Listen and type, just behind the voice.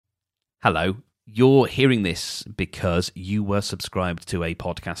Hello, you're hearing this because you were subscribed to a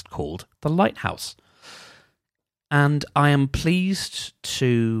podcast called The Lighthouse. And I am pleased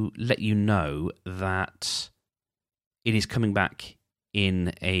to let you know that it is coming back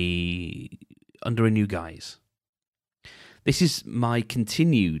under a new guise. This is my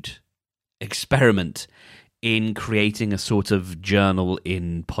continued experiment in creating a sort of journal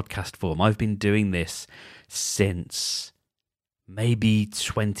in podcast form. I've been doing this since maybe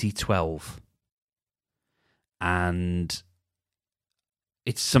 2012. And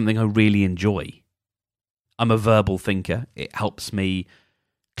it's something I really enjoy. I'm a verbal thinker. It helps me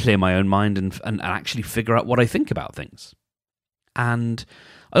clear my own mind and actually figure out what I think about things. And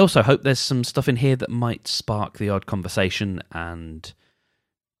I also hope there's some stuff in here that might spark the odd conversation and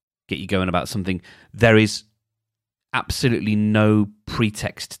get you going about something. There is absolutely no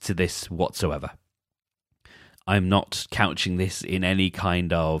pretext to this whatsoever. I'm not couching this in any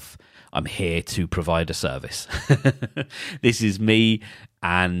kind of, I'm here to provide a service. This is me,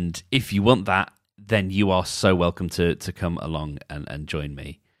 and if you want that, then you are so welcome to come along and join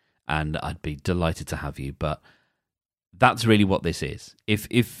me, and I'd be delighted to have you. But that's really what this is. If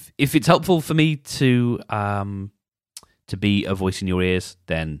it's helpful for me to be a voice in your ears,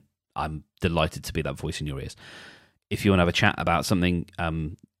 then I'm delighted to be that voice in your ears. If you want to have a chat about something,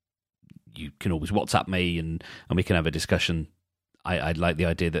 you can always WhatsApp me and we can have a discussion. I'd like the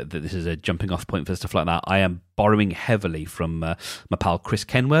idea that this is a jumping off point for stuff like that. I am borrowing heavily from my pal Chris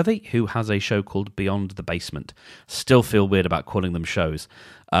Kenworthy, who has a show called Beyond the Basement. Still feel weird about calling them shows.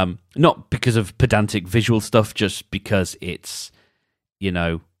 Not because of pedantic visual stuff, just because it's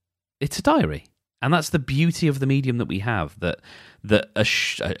a diary. And that's the beauty of the medium that we have, that a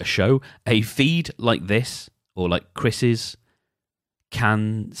feed like this, or like Chris's,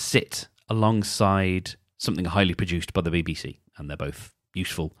 can sit alongside something highly produced by the BBC, and they're both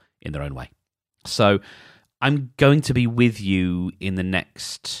useful in their own way. So I'm going to be with you in the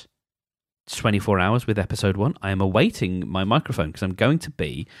next 24 hours with episode 1. I am awaiting my microphone because I'm going to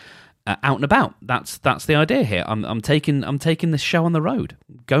be out and about. That's the idea here. I'm taking this show on the road,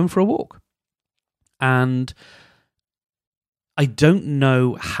 going for a walk, and I don't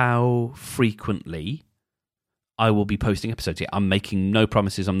know how frequently I will be posting episodes here. I'm making no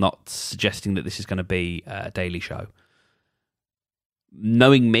promises. I'm not suggesting that this is going to be a daily show.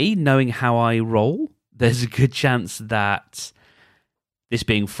 Knowing me, knowing how I roll, there's a good chance that this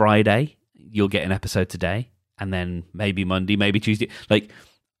being Friday, you'll get an episode today, and then maybe Monday, maybe Tuesday. Like,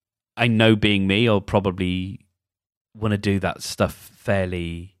 I know being me, I'll probably want to do that stuff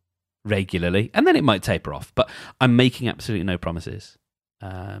fairly regularly, and then it might taper off. But I'm making absolutely no promises.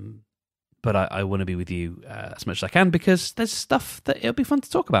 But I want to be with you as much as I can, because there's stuff that it'll be fun to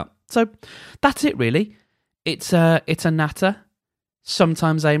talk about. So that's it, really. It's a natter,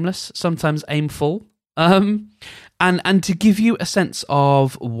 sometimes aimless, sometimes aimful. And to give you a sense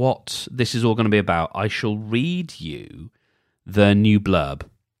of what this is all going to be about, I shall read you the new blurb.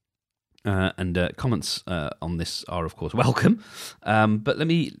 And comments on this are, of course, welcome. But let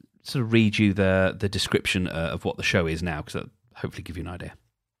me sort of read you the description of what the show is now, because that'll hopefully give you an idea.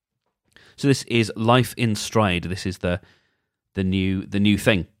 So this is Life in Stride. This is the new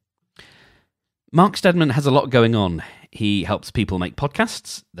thing. Mark Steadman has a lot going on. He helps people make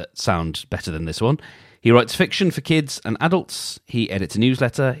podcasts that sound better than this one. He writes fiction for kids and adults. He edits a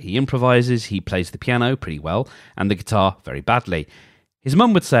newsletter. He improvises. He plays the piano pretty well and the guitar very badly. His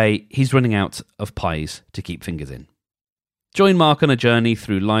mum would say he's running out of pies to keep fingers in. Join Mark on a journey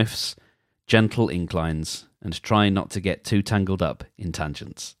through life's gentle inclines and try not to get too tangled up in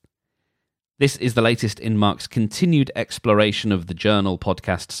tangents. This is the latest in Mark's continued exploration of the Journal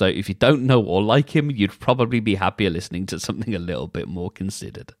podcast, so if you don't know or like him, you'd probably be happier listening to something a little bit more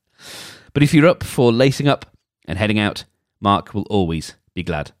considered. But if you're up for lacing up and heading out, Mark will always be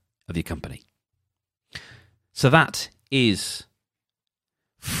glad of your company. So that is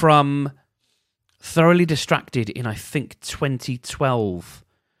from Thoroughly Distracted in, I think, 2012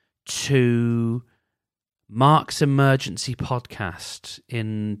 to Mark's Emergency Podcast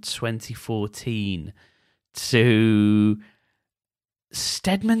in 2014 to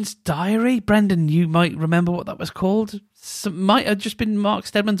Stedman's Diary. Brendan, you might remember what that was called. Might have just been Mark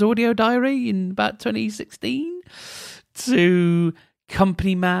Stedman's audio diary in about 2016 to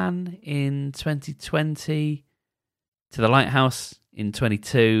Company Man in 2020 to The Lighthouse in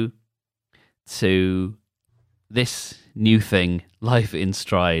 22 to this new thing, Life in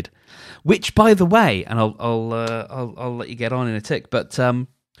Stride. Which, by the way, and I'll let you get on in a tick, but an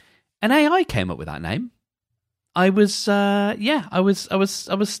AI came up with that name. I was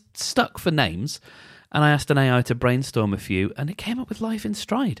stuck for names, and I asked an AI to brainstorm a few, and it came up with Life in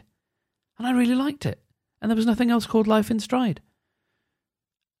Stride. and I really liked it. And there was nothing else called Life in Stride.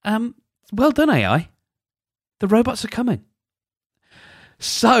 Well done, AI. The robots are coming.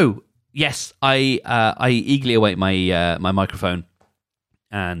 So, yes, I eagerly await my my microphone,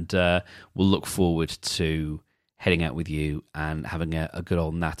 and we'll look forward to heading out with you and having a good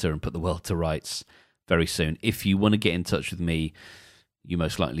old natter and put the world to rights very soon. If you want to get in touch with me, you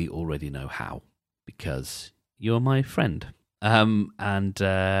most likely already know how, because you're my friend. And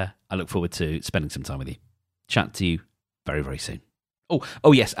I look forward to spending some time with you. Chat to you very, very soon.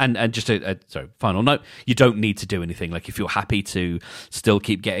 Oh yes, and just a final note, you don't need to do anything. Like, if you're happy to still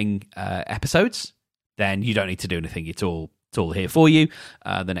keep getting episodes, then you don't need to do anything. It's all here for you.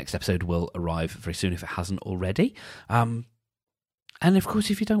 The next episode will arrive very soon if it hasn't already. And of course,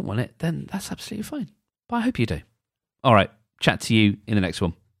 if you don't want it, then that's absolutely fine. But I hope you do. All right, chat to you in the next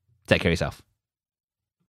one. Take care of yourself.